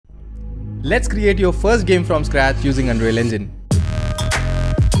Let's create your first game from scratch using Unreal Engine.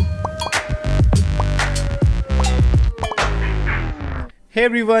 Hey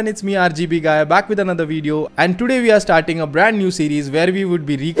everyone, it's me RGB guy back with another video, and today we are starting a brand new series where we would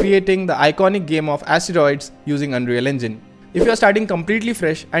be recreating the iconic game of Asteroids using Unreal Engine. If you are starting completely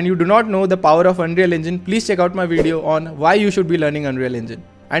fresh and you do not know the power of Unreal Engine, please check out my video on why you should be learning Unreal Engine.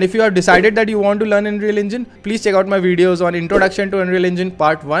 And if you have decided that you want to learn Unreal Engine, please check out my videos on Introduction to Unreal Engine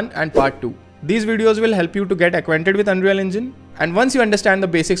Part 1 and Part 2. These videos will help you to get acquainted with Unreal Engine, and once you understand the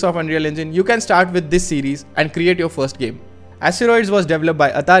basics of Unreal Engine, you can start with this series and create your first game. Asteroids was developed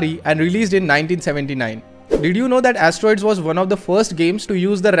by Atari and released in 1979. Did you know that Asteroids was one of the first games to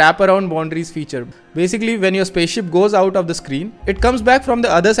use the wraparound boundaries feature? Basically, when your spaceship goes out of the screen, it comes back from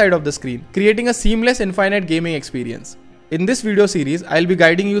the other side of the screen, creating a seamless infinite gaming experience. In this video series, I'll be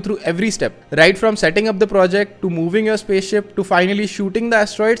guiding you through every step, right from setting up the project to moving your spaceship to finally shooting the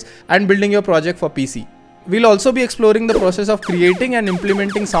asteroids and building your project for PC. We'll also be exploring the process of creating and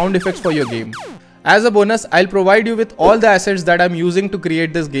implementing sound effects for your game. As a bonus, I'll provide you with all the assets that I'm using to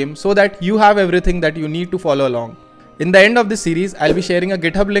create this game so that you have everything that you need to follow along. In the end of this series, I'll be sharing a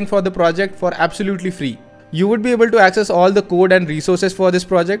GitHub link for the project for absolutely free. You would be able to access all the code and resources for this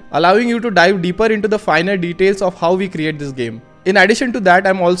project, allowing you to dive deeper into the finer details of how we create this game. In addition to that,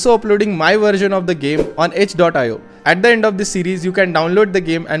 I'm also uploading my version of the game on itch.io. At the end of this series, you can download the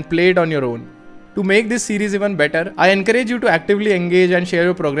game and play it on your own. To make this series even better, I encourage you to actively engage and share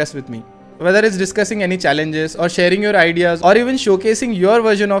your progress with me. Whether it's discussing any challenges or sharing your ideas or even showcasing your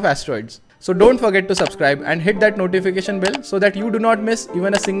version of Asteroids. So don't forget to subscribe and hit that notification bell so that you do not miss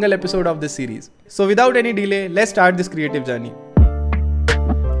even a single episode of this series. So without any delay, let's start this creative journey.